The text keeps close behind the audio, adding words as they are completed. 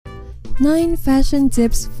9 fashion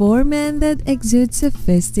tips for men that exude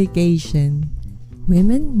sophistication.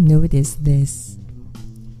 Women notice this.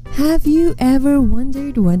 Have you ever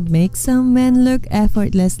wondered what makes some men look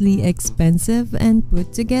effortlessly expensive and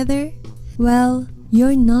put together? Well,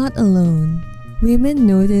 you're not alone. Women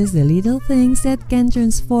notice the little things that can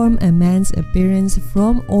transform a man's appearance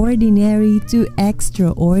from ordinary to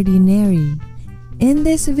extraordinary. In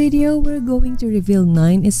this video, we're going to reveal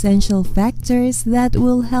 9 essential factors that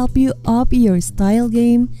will help you up your style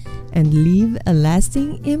game and leave a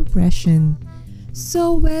lasting impression.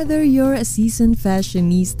 So whether you're a seasoned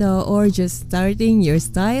fashionista or just starting your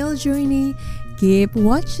style journey, keep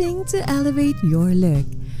watching to elevate your look.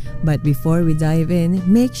 But before we dive in,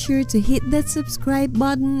 make sure to hit that subscribe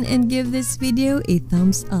button and give this video a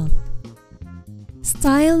thumbs up.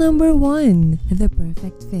 Style number 1. The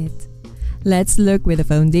perfect fit. Let's look with the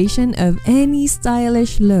foundation of any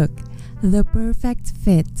stylish look, the perfect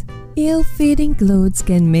fit. Ill-fitting clothes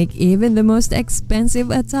can make even the most expensive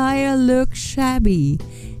attire look shabby.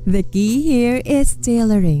 The key here is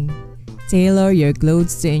tailoring. Tailor your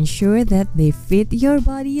clothes to ensure that they fit your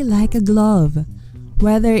body like a glove.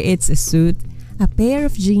 Whether it's a suit, a pair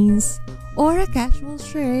of jeans, or a casual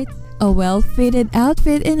shirt, a well-fitted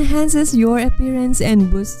outfit enhances your appearance and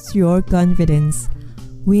boosts your confidence.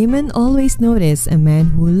 Women always notice a man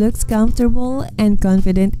who looks comfortable and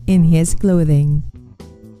confident in his clothing.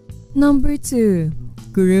 Number 2.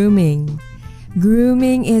 Grooming.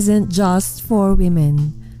 Grooming isn't just for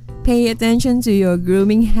women. Pay attention to your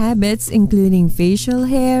grooming habits, including facial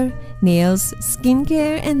hair, nails,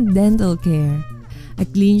 skincare, and dental care. A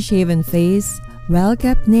clean-shaven face,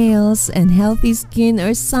 well-kept nails, and healthy skin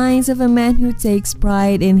are signs of a man who takes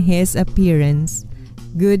pride in his appearance.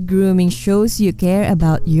 Good grooming shows you care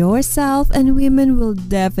about yourself, and women will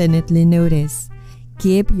definitely notice.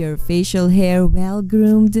 Keep your facial hair well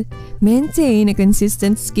groomed, maintain a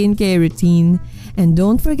consistent skincare routine, and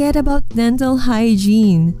don't forget about dental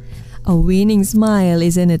hygiene. A winning smile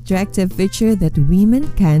is an attractive feature that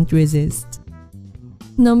women can't resist.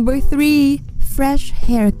 Number 3. Fresh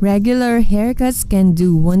hair. Regular haircuts can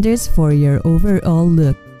do wonders for your overall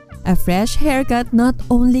look. A fresh haircut not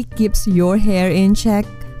only keeps your hair in check,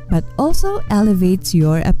 but also elevates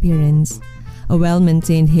your appearance. A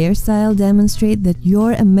well-maintained hairstyle demonstrates that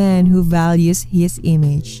you're a man who values his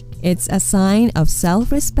image. It's a sign of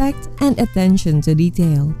self-respect and attention to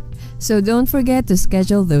detail. So don't forget to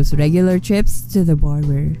schedule those regular trips to the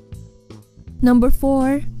barber. Number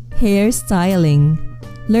 4. Hairstyling.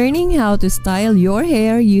 Learning how to style your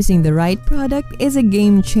hair using the right product is a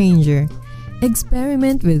game changer.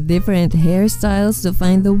 Experiment with different hairstyles to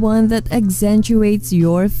find the one that accentuates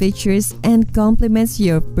your features and complements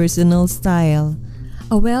your personal style.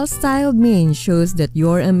 A well-styled mane shows that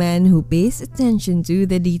you're a man who pays attention to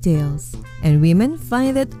the details, and women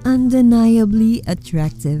find it undeniably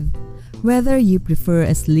attractive. Whether you prefer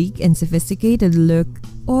a sleek and sophisticated look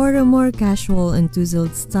or a more casual and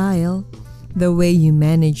tousled style, the way you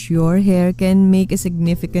manage your hair can make a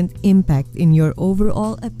significant impact in your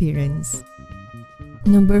overall appearance.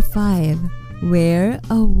 Number 5. Wear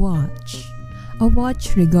a watch. A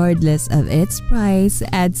watch, regardless of its price,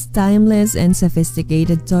 adds timeless and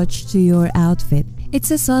sophisticated touch to your outfit. It's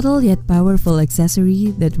a subtle yet powerful accessory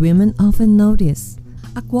that women often notice.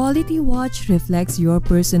 A quality watch reflects your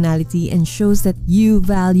personality and shows that you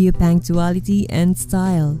value punctuality and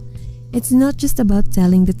style. It's not just about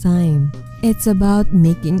telling the time. It's about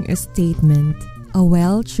making a statement. A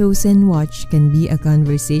well-chosen watch can be a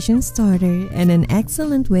conversation starter and an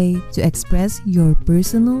excellent way to express your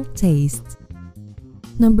personal taste.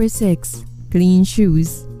 Number 6. Clean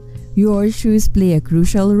shoes. Your shoes play a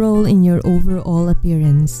crucial role in your overall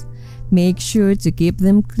appearance. Make sure to keep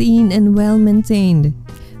them clean and well-maintained.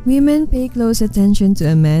 Women pay close attention to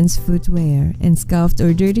a man's footwear, and scuffed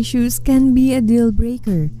or dirty shoes can be a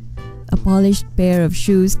deal-breaker. A polished pair of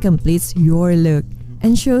shoes completes your look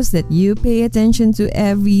and shows that you pay attention to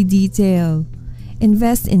every detail.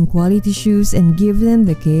 Invest in quality shoes and give them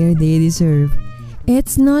the care they deserve.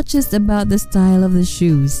 It's not just about the style of the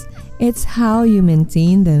shoes, it's how you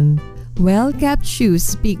maintain them. Well-kept shoes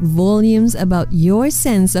speak volumes about your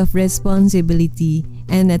sense of responsibility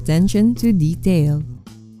and attention to detail.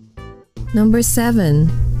 Number 7.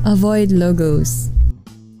 Avoid logos.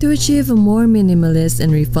 To achieve a more minimalist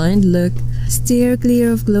and refined look, steer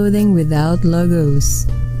clear of clothing without logos.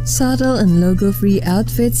 Subtle and logo-free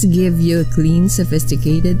outfits give you a clean,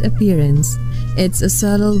 sophisticated appearance. It's a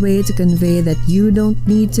subtle way to convey that you don't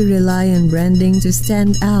need to rely on branding to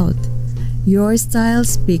stand out. Your style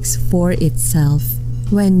speaks for itself.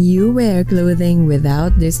 When you wear clothing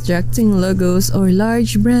without distracting logos or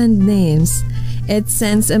large brand names, it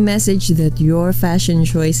sends a message that your fashion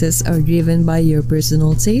choices are driven by your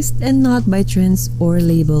personal taste and not by trends or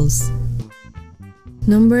labels.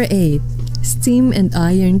 Number 8. Steam and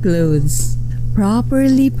iron clothes.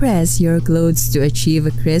 Properly press your clothes to achieve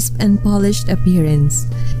a crisp and polished appearance.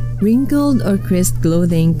 Wrinkled or creased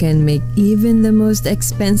clothing can make even the most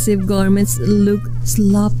expensive garments look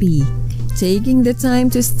sloppy. Taking the time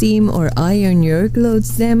to steam or iron your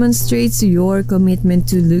clothes demonstrates your commitment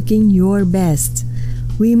to looking your best.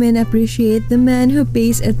 Women appreciate the man who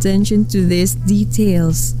pays attention to these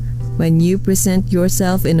details. When you present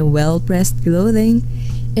yourself in well-pressed clothing,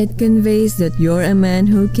 it conveys that you're a man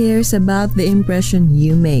who cares about the impression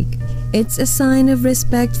you make. It's a sign of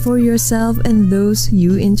respect for yourself and those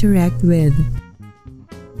you interact with.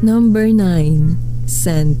 Number 9.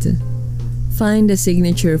 Scent. Find a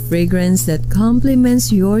signature fragrance that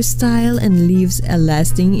complements your style and leaves a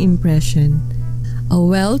lasting impression. A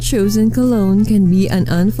well-chosen cologne can be an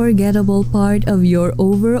unforgettable part of your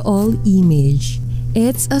overall image.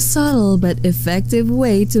 It's a subtle but effective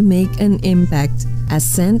way to make an impact, as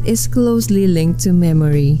scent is closely linked to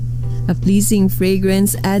memory. A pleasing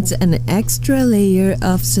fragrance adds an extra layer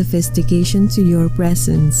of sophistication to your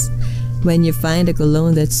presence. When you find a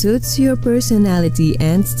cologne that suits your personality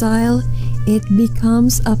and style, it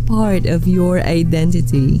becomes a part of your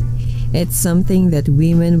identity. It's something that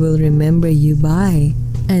women will remember you by,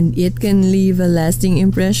 and it can leave a lasting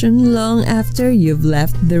impression long after you've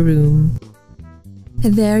left the room.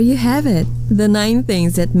 There you have it, the 9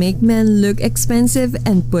 things that make men look expensive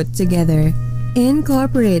and put together.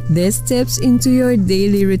 Incorporate these tips into your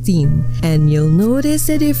daily routine, and you'll notice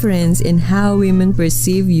a difference in how women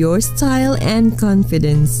perceive your style and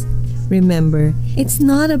confidence. Remember, it's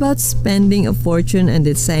not about spending a fortune on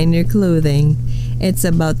designer clothing. It's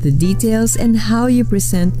about the details and how you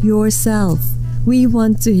present yourself. We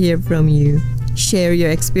want to hear from you. Share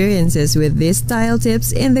your experiences with these style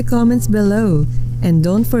tips in the comments below. And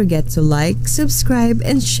don't forget to like, subscribe,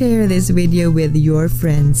 and share this video with your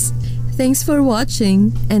friends. Thanks for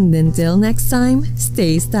watching, and until next time,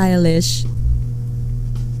 stay stylish.